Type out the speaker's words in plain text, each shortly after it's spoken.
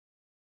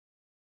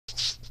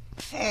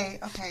Hey,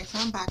 okay, so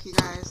I'm back, you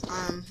guys.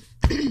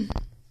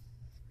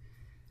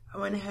 I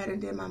went ahead and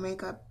did my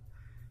makeup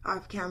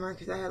off camera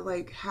because I had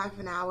like half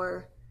an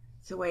hour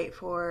to wait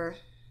for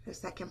the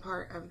second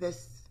part of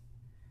this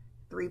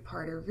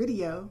three-parter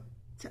video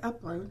to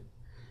upload.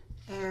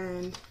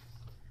 And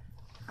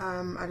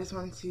I just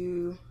wanted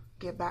to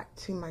get back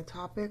to my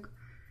topic.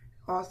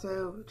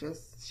 Also,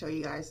 just show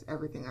you guys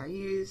everything I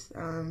use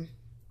on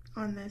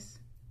this.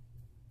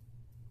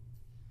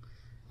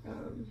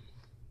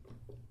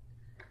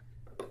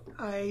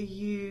 I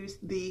use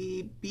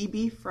the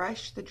BB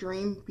Fresh, the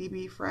Dream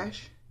BB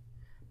Fresh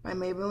by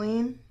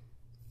Maybelline.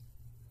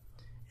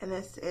 And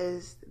this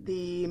is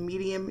the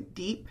medium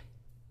deep.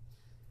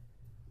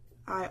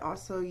 I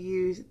also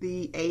use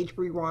the Age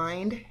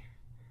Rewind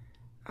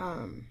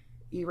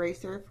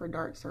eraser for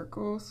dark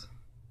circles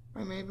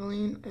by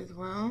Maybelline as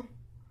well.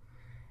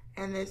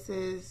 And this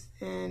is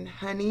in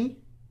Honey.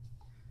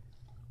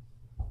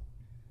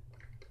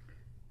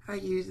 I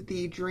use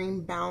the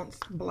Dream Bounce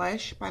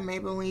Blush by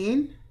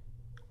Maybelline.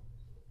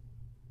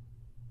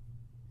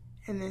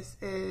 And this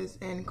is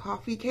in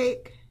Coffee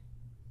Cake.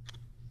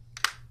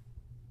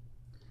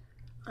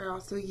 I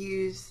also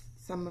use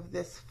some of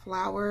this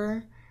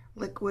Flower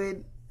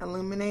Liquid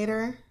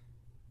Illuminizer.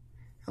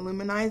 And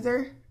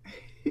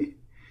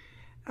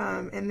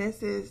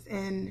this is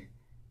in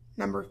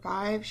number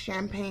 5,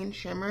 Champagne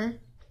Shimmer.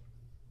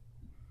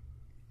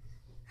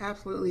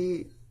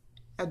 Absolutely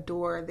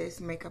adore this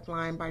makeup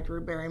line by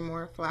Drew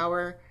Barrymore.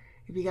 Flower.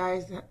 If you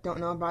guys don't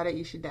know about it,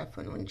 you should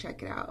definitely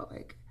check it out.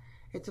 Like,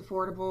 it's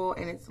affordable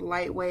and it's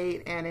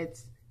lightweight and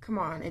it's, come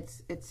on,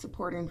 it's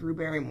supporting Drew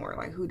Barrymore.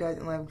 Like, who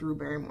doesn't love Drew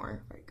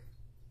Barrymore? Like,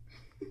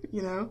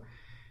 you know?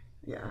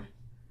 Yeah.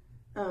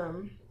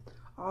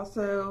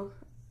 Also,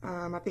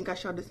 I think I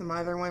showed this in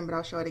my other one, but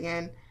I'll show it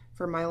again.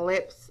 For my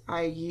lips,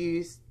 I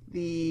use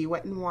the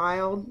Wet n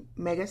Wild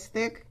Mega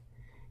Stick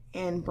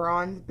in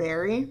Bronze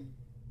Berry.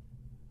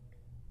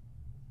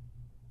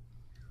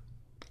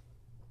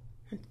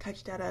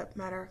 Touch that up,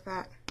 matter of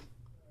fact.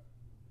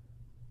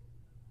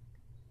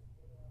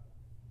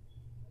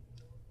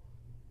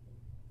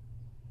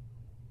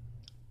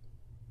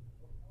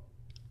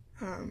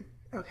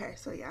 Okay,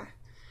 so yeah.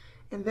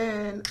 And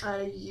then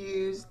I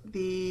use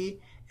the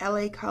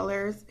LA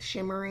Colors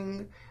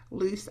Shimmering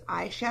Loose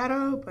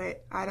Eyeshadow,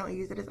 but I don't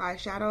use it as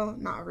eyeshadow,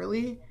 not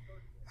really.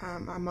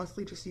 I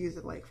mostly just use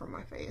it like for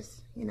my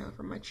face, you know,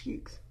 for my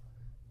cheeks.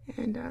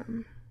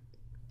 And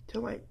to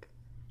like,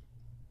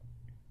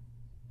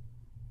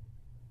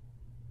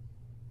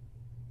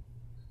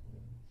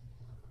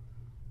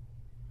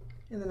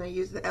 and then I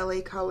use the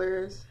LA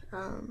Colors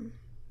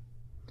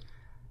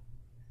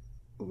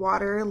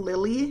Water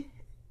Lily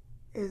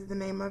is the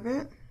name of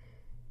it.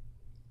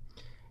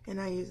 And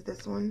I use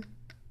this one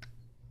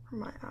for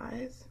my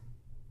eyes.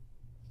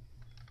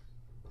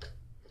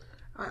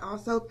 I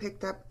also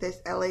picked up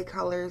this LA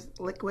Colors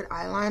liquid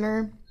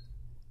eyeliner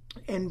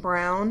in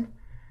brown,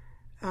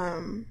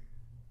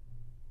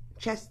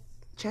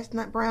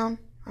 chestnut brown,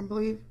 I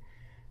believe,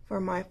 for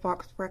my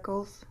fox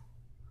freckles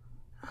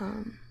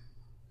that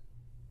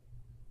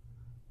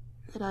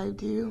I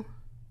do.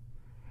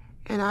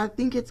 And I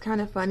think it's kind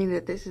of funny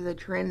that this is a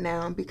trend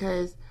now,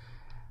 because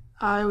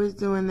I was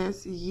doing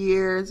this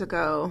years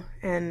ago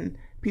and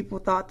people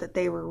thought that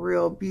they were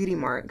real beauty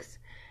marks.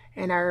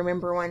 And I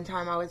remember one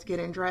time I was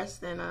getting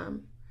dressed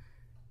and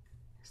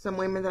some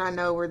women that I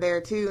know were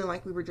there too, and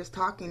like we were just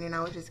talking and I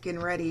was just getting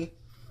ready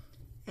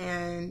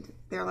and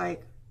they're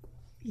like,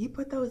 "You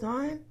put those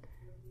on?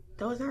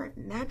 Those aren't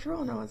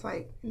natural?" And I was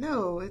like,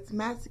 "No, it's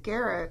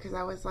mascara," because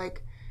I was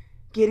like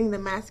getting the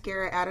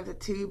mascara out of the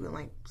tube and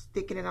like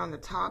sticking it on the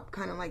top,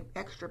 kind of like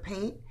extra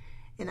paint.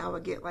 And I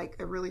would get like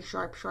a really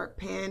sharp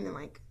pen and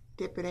like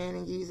dip it in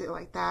and use it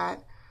like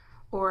that.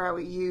 Or I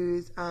would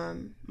use my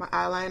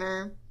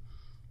eyeliner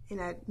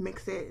and I'd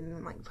mix it and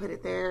then like put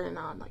it there and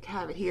I'd like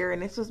have it here.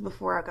 And this was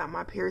before I got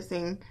my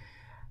piercing.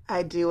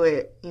 I do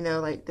it, you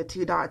know, like the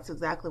 2 dots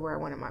exactly where I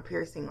wanted my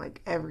piercing,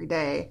 like every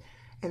day.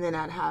 And then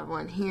I'd have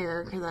one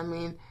here, because I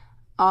mean,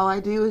 all I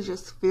do is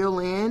just fill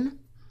in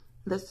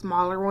the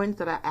smaller ones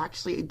that I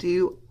actually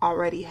do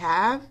already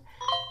have.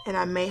 And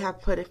I may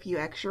have put a few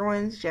extra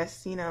ones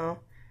just, you know,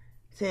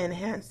 to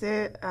enhance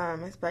it,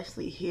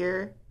 especially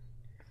here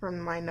from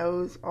my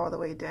nose all the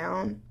way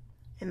down.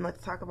 And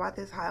let's talk about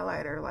this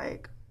highlighter.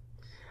 Like,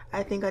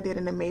 I think I did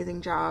an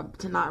amazing job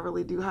to not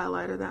really do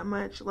highlighter that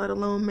much, let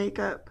alone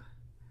makeup.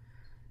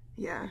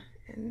 Yeah,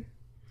 and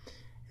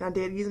I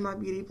did use my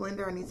beauty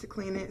blender. I need to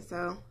clean it,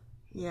 so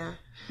yeah.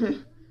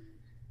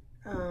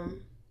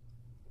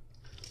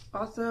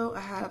 Also,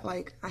 I have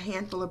like a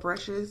handful of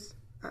brushes.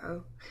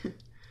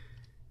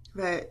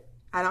 But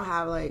I don't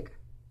have like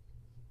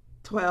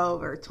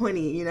 12 or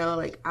 20, you know,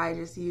 like I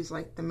just use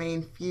like the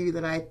main few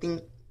that I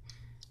think,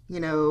 you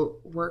know,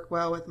 work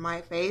well with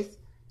my face,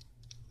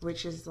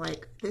 which is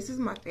like, this is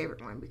my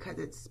favorite one because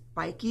it's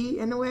spiky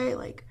in a way.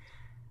 Like,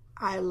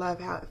 I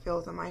love how it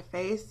feels on my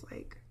face.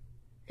 Like,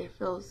 it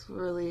feels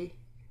really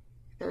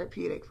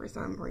therapeutic for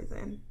some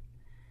reason.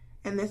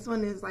 And this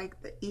one is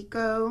like the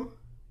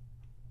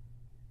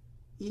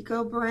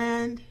eco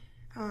brand.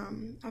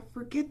 I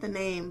forget the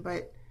name,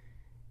 but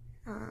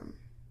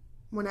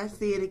when I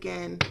see it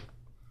again,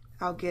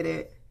 I'll get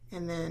it,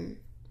 and then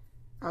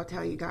I'll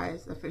tell you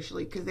guys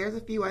officially, because there's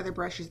a few other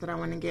brushes that I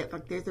want to get.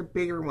 Like, there's a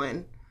bigger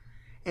one,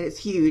 and it's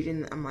huge,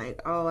 and I'm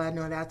like, oh, I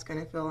know that's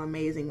going to feel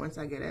amazing once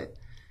I get it.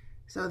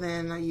 So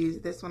then I use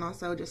this one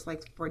also, just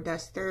like for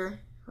duster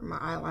for my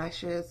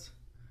eyelashes,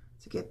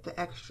 to get the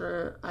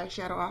extra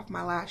eyeshadow off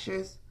my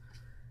lashes,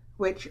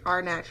 which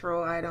are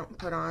natural. I don't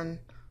put on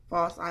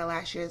false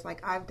eyelashes.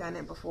 Like, I've done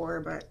it before,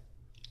 but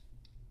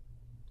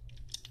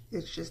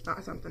it's just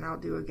not something I'll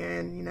do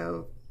again, you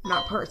know,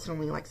 not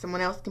personally. Like,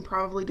 someone else can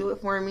probably do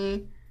it for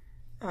me,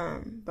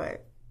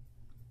 but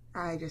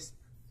I just,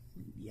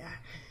 yeah.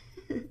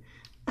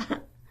 And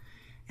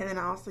then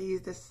I also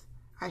use this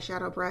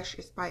eyeshadow brush.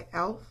 It's by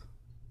e.l.f.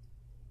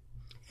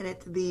 and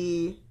it's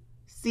the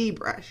C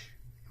brush,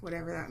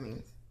 whatever that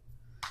means.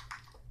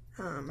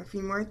 A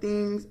few more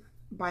things.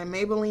 By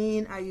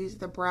Maybelline, I use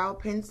the brow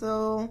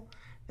pencil,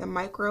 the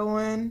micro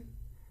one,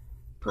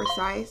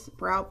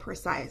 brow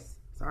precise,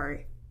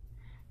 sorry,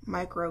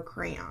 micro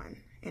crayon.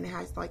 And it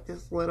has like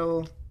this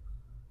little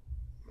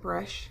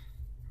brush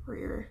for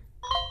your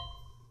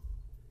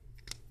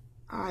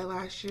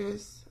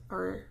eyelashes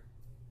or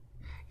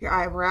your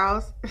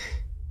eyebrows.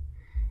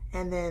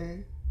 And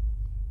then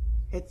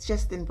it's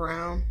just in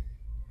brown,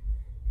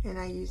 and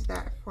I use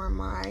that for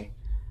my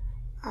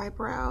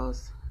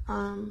eyebrows,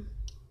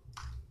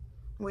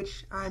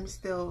 which I'm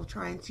still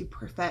trying to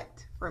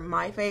perfect for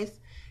my face,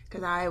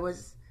 because I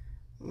was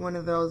one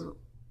of those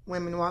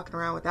women walking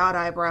around without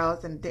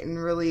eyebrows and didn't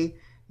really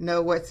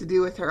know what to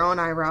do with her own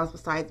eyebrows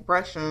besides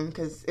brush them,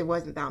 because it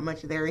wasn't that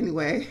much there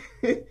anyway.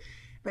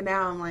 But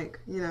now I'm like,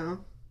 you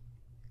know,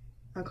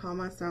 I call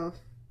myself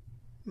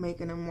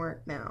making them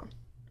work now.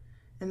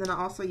 And then I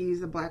also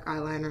use a black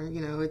eyeliner.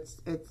 You know,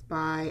 it's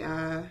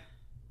by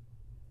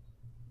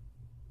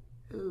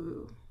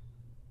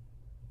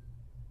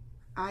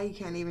I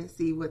can't even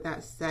see what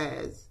that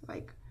says.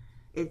 Like,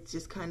 it's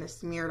just kind of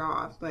smeared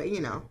off, but you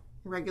know,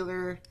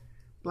 regular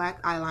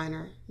black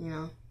eyeliner, you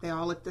know, they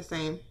all look the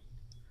same.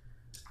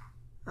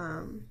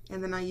 And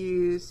then I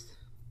use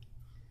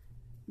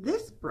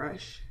this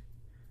brush.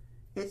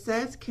 It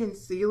says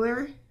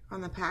concealer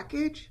on the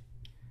package,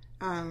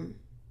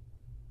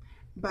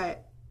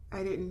 but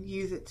I didn't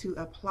use it to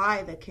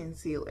apply the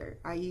concealer.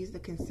 I use the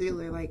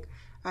concealer, like,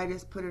 I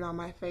just put it on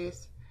my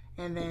face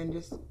and then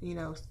just, you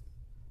know,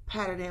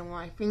 pat it in with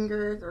my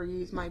fingers or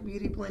use my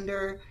beauty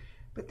blender.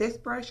 But this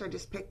brush I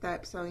just picked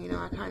up, so, you know,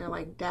 I kind of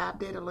like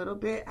dabbed it a little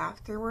bit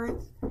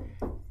afterwards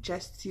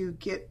just to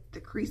get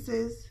the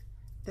creases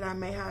that I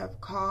may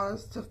have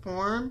caused to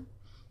form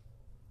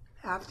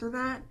after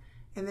that.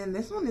 And then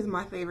this one is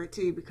my favorite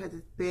too, because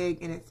it's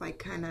big and it's like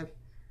kind of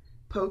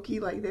pokey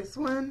like this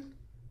one,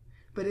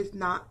 but it's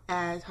not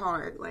as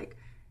hard. Like,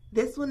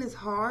 this one is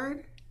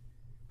hard,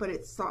 but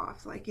it's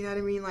soft. Like, you know what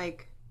I mean?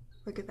 Like,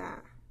 look at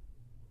that.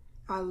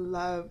 I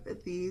love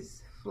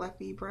these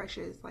fluffy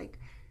brushes. Like,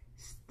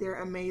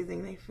 they're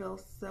amazing. They feel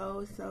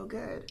so, so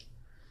good.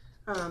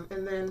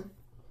 And then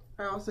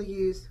I also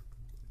use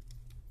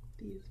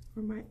these for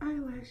my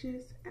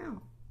eyelashes.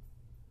 Ow.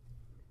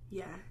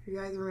 Yeah, you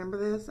guys remember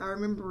this? I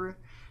remember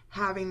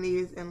having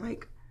these in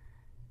like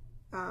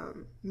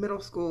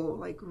middle school,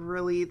 like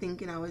really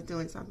thinking I was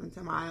doing something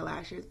to my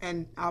eyelashes,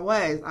 and I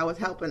was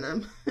helping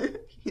them.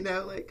 You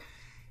know, like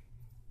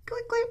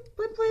click, click,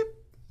 blip, blip,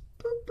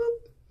 boop,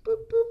 boop,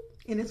 boop, boop.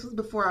 And this was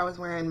before I was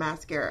wearing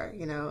mascara.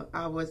 You know,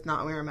 I was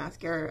not wearing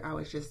mascara. I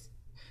was just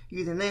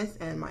using this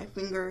and my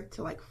finger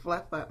to like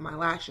fluff up my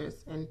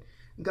lashes and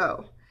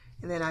go.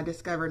 And then I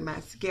discovered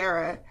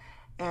mascara,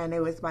 and it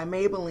was by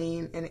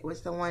Maybelline, and it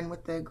was the one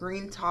with the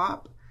green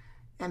top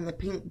and the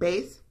pink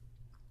base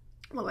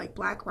with like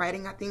black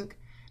writing, I think.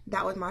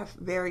 That was my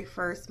very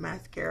first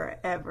mascara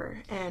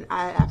ever, and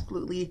I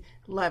absolutely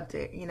loved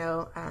it, you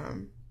know.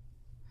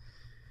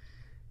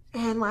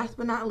 And last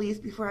but not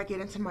least, before I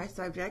get into my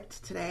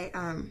subject today,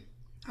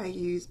 I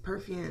use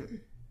perfume.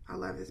 I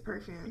love this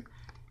perfume.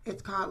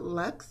 It's called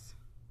Luxe,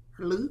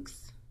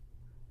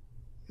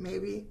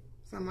 maybe.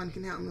 Someone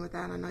can help me with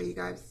that. I know you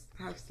guys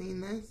have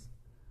seen this.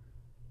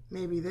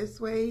 Maybe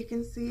this way you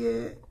can see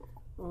it,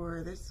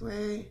 or this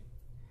way.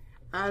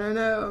 I don't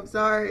know. I'm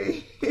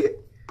sorry.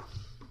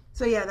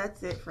 So yeah,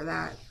 that's it for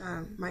that.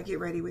 Might get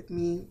ready with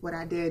me what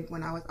I did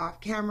when I was off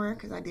camera,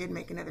 because I did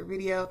make another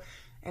video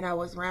and I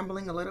was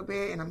rambling a little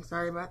bit, and I'm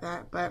sorry about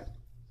that. But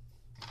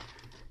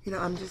you know,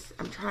 I'm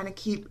trying to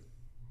keep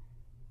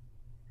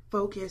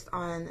focused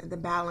on the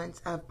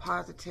balance of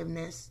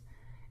positiveness,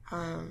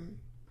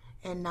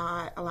 and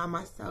not allow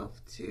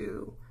myself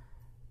to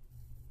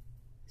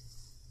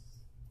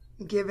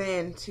give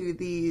in to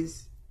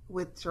these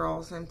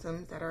withdrawal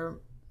symptoms that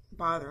are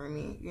bothering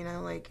me. You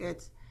know, like,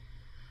 it's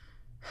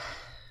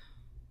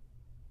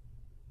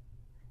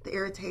the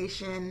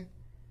irritation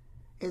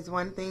is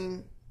one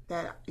thing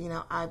that, you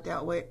know, I've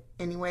dealt with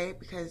anyway,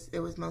 because it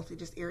was mostly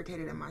just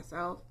irritated in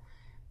myself.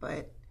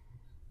 But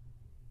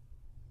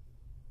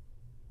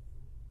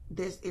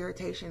this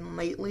irritation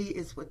lately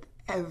is with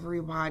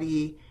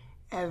everybody,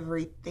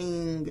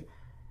 everything,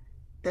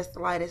 the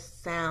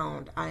slightest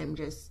sound, I'm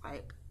just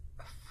like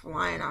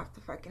flying off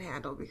the fucking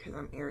handle because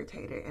I'm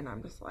irritated, and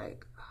I'm just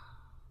like,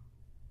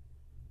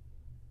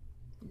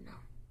 no.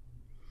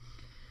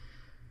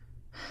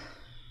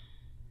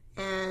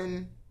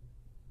 And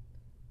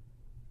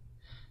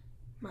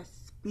my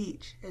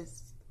speech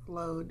is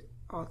slowed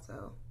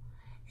also,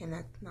 and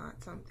that's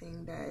not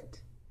something that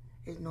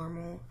is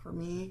normal for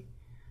me.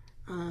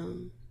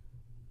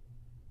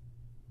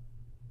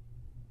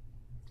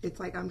 It's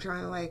like I'm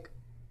trying to like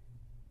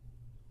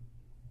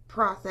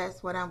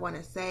process what I want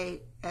to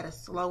say at a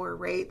slower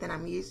rate than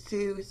I'm used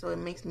to, so it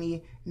makes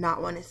me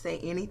not want to say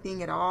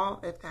anything at all,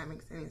 if that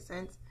makes any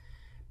sense,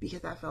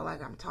 because I feel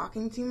like I'm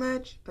talking too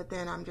much, but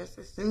then I'm just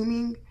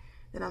assuming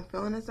that I'm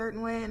feeling a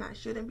certain way and I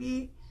shouldn't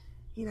be,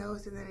 you know,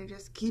 so then it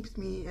just keeps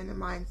me in the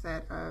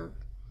mindset of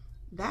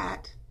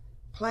that,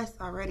 plus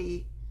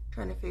already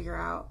trying to figure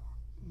out,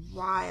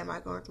 why am I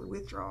going through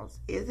withdrawals?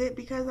 Is it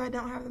because I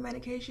don't have the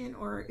medication,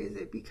 or is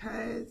it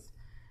because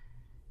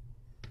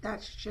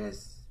that's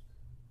just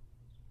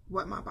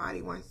what my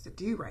body wants to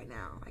do right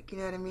now? Like, you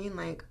know what I mean?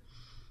 Like,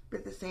 but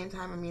at the same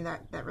time, I mean,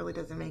 that really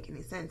doesn't make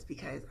any sense,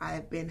 because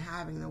I've been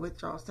having the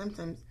withdrawal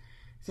symptoms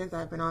since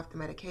I've been off the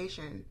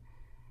medication.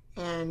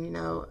 And, you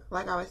know,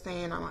 like I was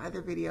saying on my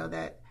other video,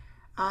 that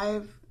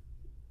I've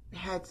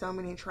had so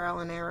many trial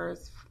and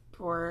errors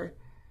for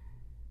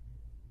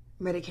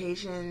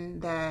medication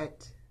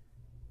that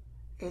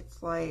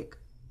it's like,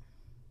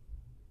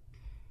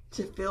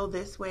 to feel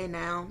this way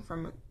now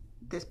from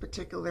this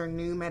particular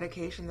new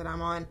medication that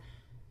I'm on,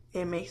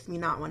 it makes me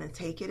not want to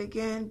take it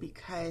again,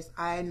 because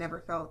I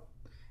never felt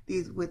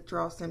these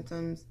withdrawal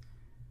symptoms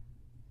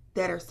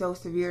that are so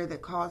severe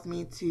that cause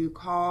me to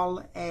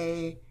call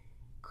a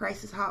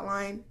crisis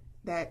hotline.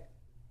 That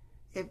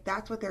if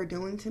that's what they're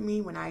doing to me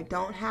when I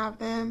don't have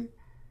them,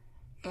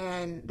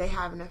 and they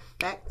have an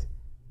effect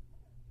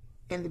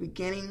in the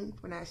beginning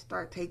when I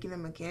start taking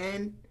them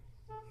again,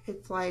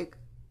 it's like,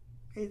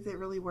 is it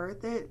really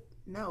worth it?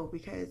 No,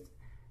 because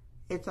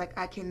it's like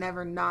I can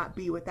never not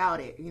be without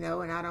it, you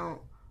know, and I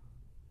don't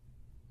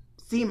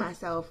see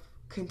myself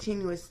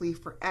continuously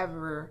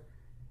forever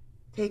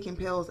taking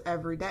pills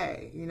every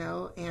day, you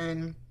know,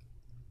 and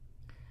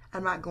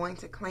I'm not going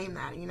to claim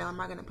that, you know, I'm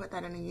not going to put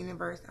that in the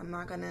universe. I'm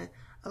not going to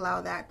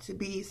allow that to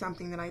be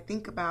something that I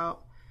think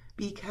about,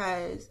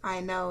 because I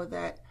know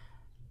that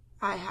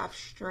I have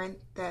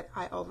strength that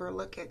I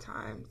overlook at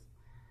times.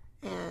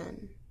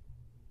 And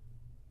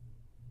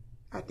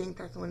I think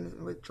that's when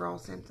the withdrawal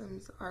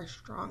symptoms are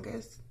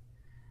strongest,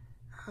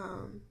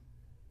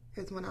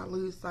 is when I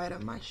lose sight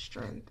of my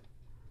strength,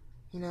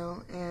 you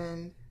know,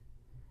 and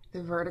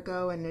the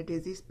vertigo and the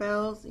dizzy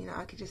spells, you know,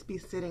 I could just be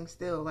sitting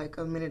still. Like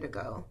a minute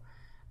ago,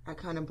 I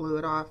kind of blew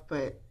it off,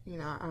 but, you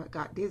know, I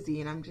got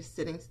dizzy and I'm just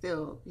sitting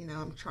still, you know,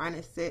 I'm trying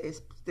to sit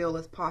as still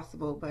as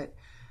possible, but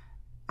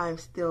I'm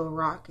still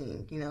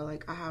rocking, you know,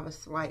 like I have a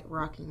slight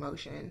rocking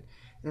motion,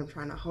 and I'm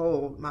trying to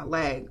hold my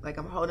leg, like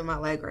I'm holding my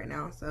leg right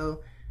now,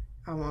 so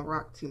I won't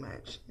rock too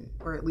much,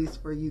 or at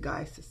least for you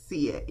guys to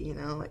see it, you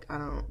know, like I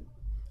don't,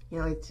 you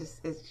know, it's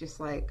just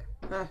like,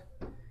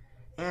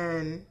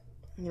 and,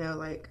 you know,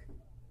 like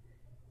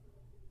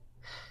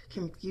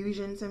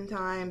confusion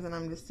sometimes, and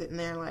I'm just sitting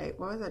there like,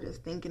 what was I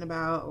just thinking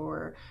about,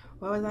 or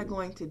what was I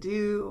going to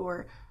do,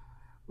 or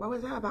what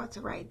was I about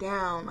to write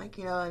down, like,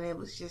 you know, and it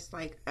was just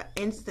like an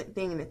instant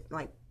thing that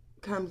like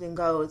comes and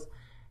goes,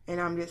 and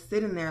I'm just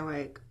sitting there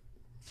like,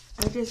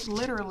 I just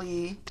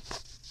literally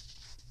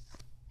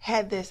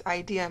had this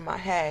idea in my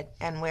head,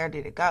 and where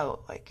did it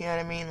go? Like, you know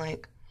what I mean?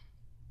 Like,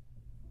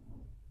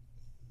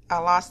 I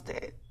lost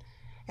it.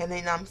 And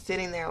then I'm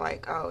sitting there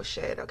like, oh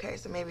shit, okay,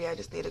 so maybe I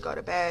just need to go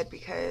to bed,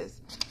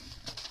 because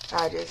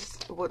I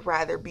just would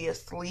rather be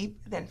asleep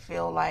than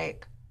feel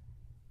like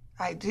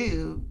I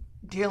do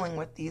dealing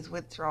with these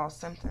withdrawal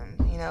symptoms,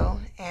 you know?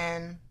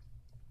 And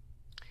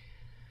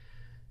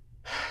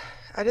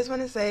I just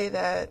want to say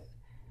that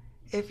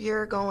if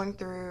you're going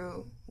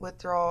through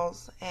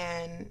withdrawals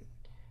and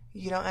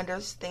you don't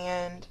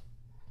understand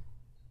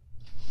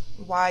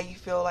why you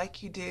feel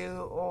like you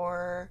do,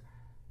 or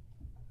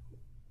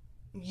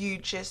you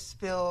just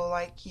feel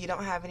like you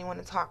don't have anyone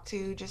to talk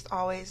to, just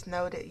always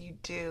know that you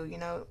do, you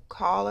know,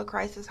 call a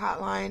crisis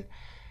hotline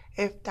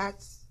if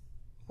that's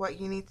what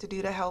you need to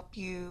do to help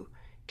you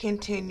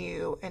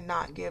continue and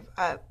not give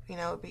up, you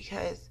know,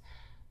 because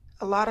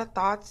a lot of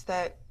thoughts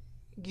that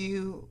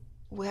you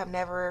have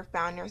never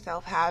found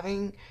yourself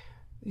having,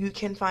 you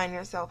can find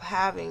yourself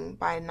having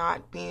by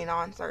not being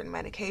on certain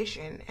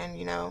medication. And,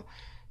 you know,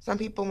 some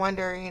people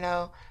wonder, you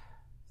know,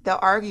 they'll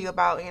argue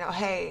about, you know,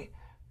 hey,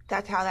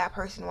 that's how that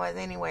person was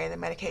anyway, the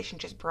medication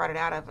just brought it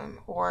out of him,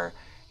 or,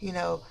 you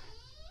know,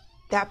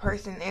 that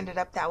person ended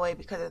up that way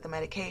because of the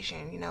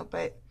medication, you know.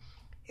 But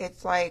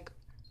it's like,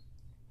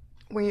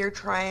 when you're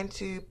trying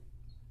to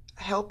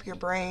help your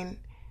brain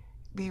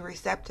be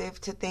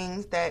receptive to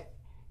things that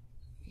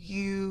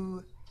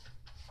you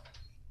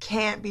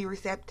can't be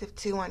receptive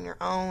to on your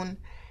own,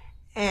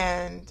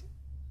 and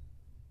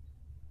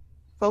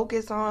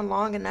focus on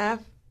long enough,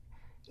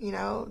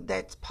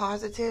 that's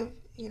positive.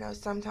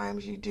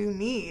 Sometimes you do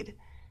need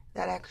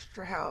that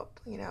extra help,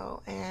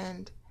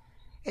 and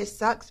it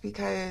sucks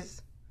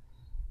because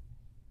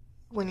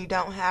when you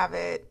don't have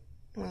it,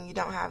 when you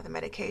don't have the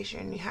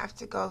medication, you have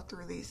to go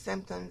through these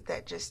symptoms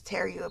that just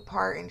tear you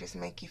apart and just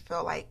make you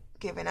feel like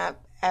giving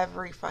up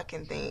every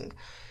fucking thing.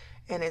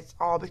 And it's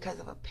all because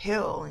of a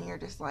pill, and you're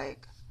just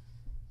like,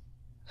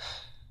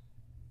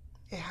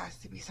 it has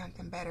to be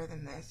something better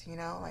than this,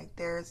 like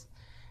there's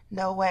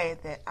no way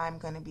that I'm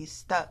going to be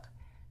stuck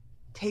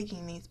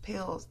taking these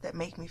pills that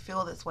make me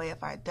feel this way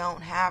if I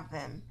don't have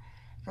them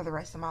for the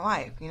rest of my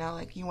life.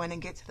 Like you want to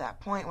get to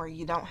that point where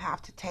you don't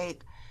have to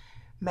take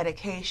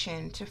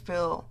medication to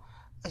feel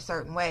a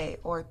certain way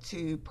or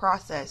to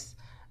process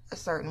a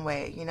certain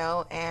way,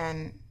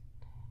 and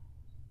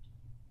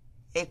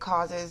it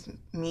causes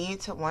me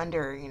to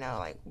wonder,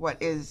 like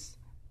what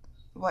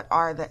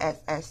are the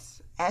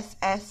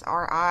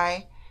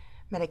SSRI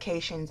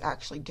medications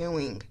actually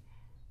doing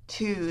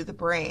to the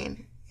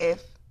brain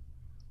if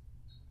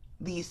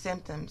these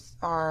symptoms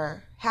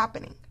are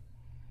happening,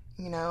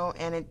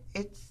 and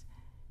it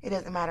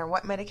doesn't matter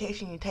what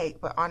medication you take,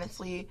 but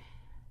honestly,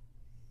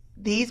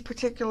 these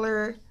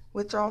particular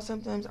withdrawal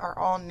symptoms are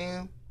all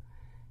new,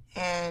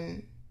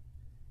 and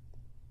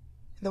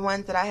the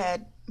ones that I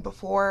had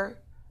before,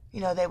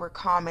 they were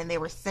common, they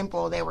were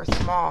simple, they were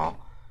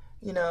small,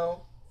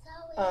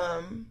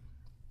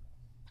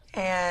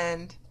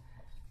 and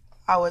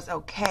I was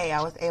okay.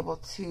 I was able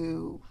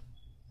to,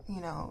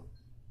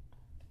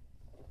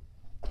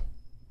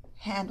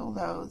 handle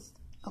those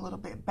a little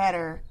bit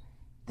better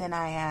than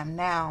I am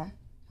now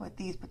with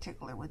these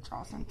particular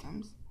withdrawal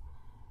symptoms.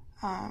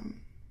 But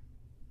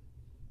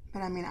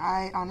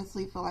I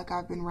honestly feel like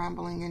I've been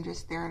rambling and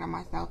just staring at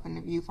myself in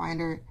the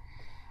viewfinder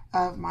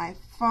of my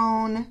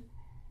phone,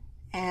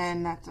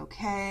 and that's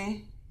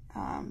okay,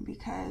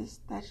 because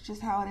that's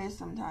just how it is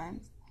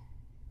sometimes,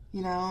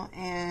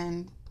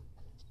 and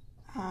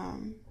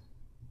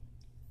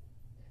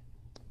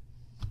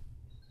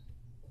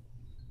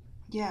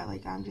yeah,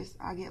 like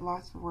I get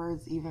lost for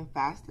words even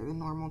faster than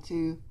normal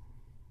too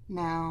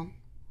now,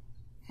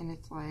 and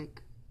it's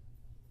like,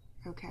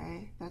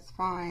 okay, that's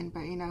fine,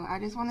 but I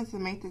just wanted to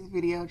make this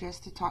video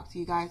just to talk to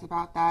you guys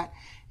about that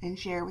and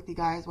share with you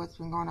guys what's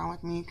been going on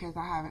with me, because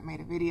I haven't made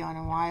a video in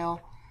a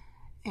while.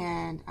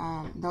 And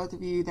those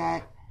of you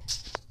that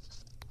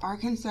are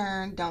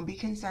concerned, don't be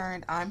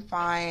concerned. I'm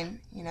fine.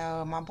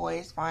 My boy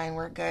is fine.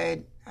 We're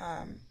good.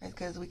 As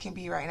good as we can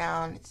be right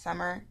now. And it's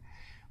summer.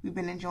 We've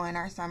been enjoying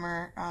our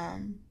summer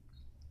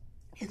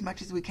as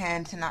much as we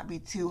can to not be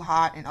too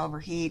hot and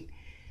overheat.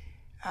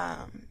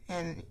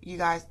 And you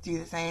guys do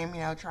the same.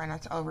 Try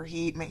not to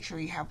overheat. Make sure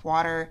you have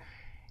water.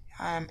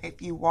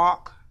 If you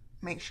walk,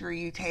 make sure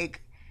you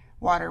take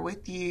water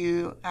with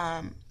you.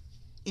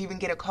 Even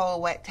get a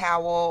cold, wet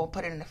towel,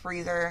 put it in the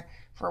freezer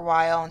for a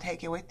while and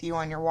take it with you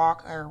on your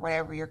walk or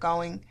wherever you're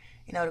going,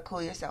 to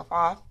cool yourself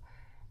off.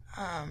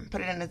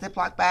 Put it in a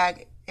Ziploc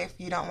bag if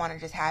you don't want to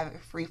just have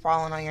it free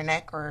falling on your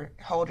neck or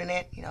holding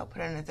it, put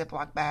it in a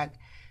Ziploc bag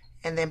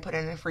and then put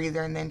it in the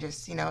freezer and then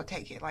just,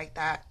 take it like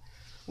that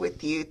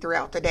with you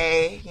throughout the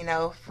day,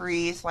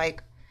 freeze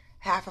like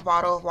half a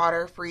bottle of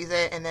water, freeze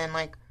it, and then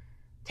like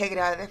take it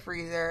out of the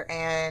freezer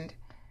and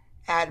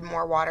add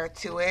more water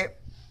to it.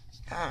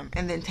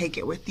 And then take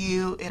it with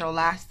you. It'll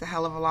last a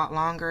hell of a lot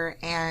longer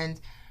and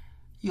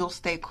you'll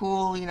stay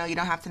cool. You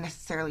don't have to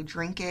necessarily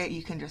drink it.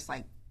 You can just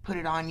like put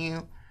it on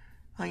you,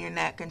 on your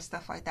neck and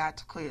stuff like that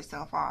to cool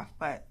yourself off.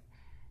 But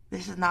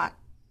this is not,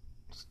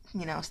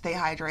 stay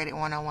hydrated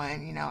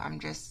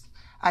 101.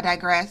 I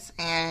digress,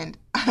 and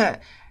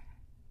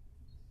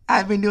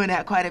I've been doing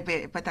that quite a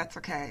bit, but that's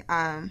okay.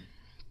 And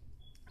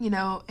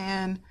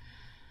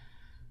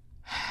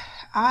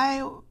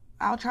I'll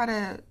try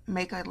to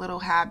make a little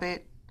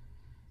habit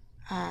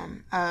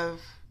of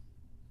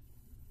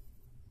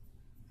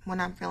when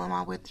I'm feeling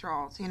my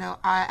withdrawals.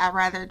 I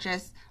rather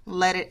just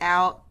let it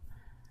out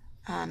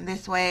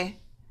this way,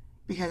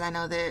 because I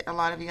know that a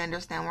lot of you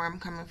understand where I'm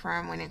coming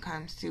from when it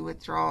comes to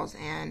withdrawals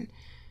and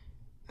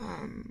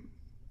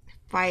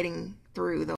fighting through the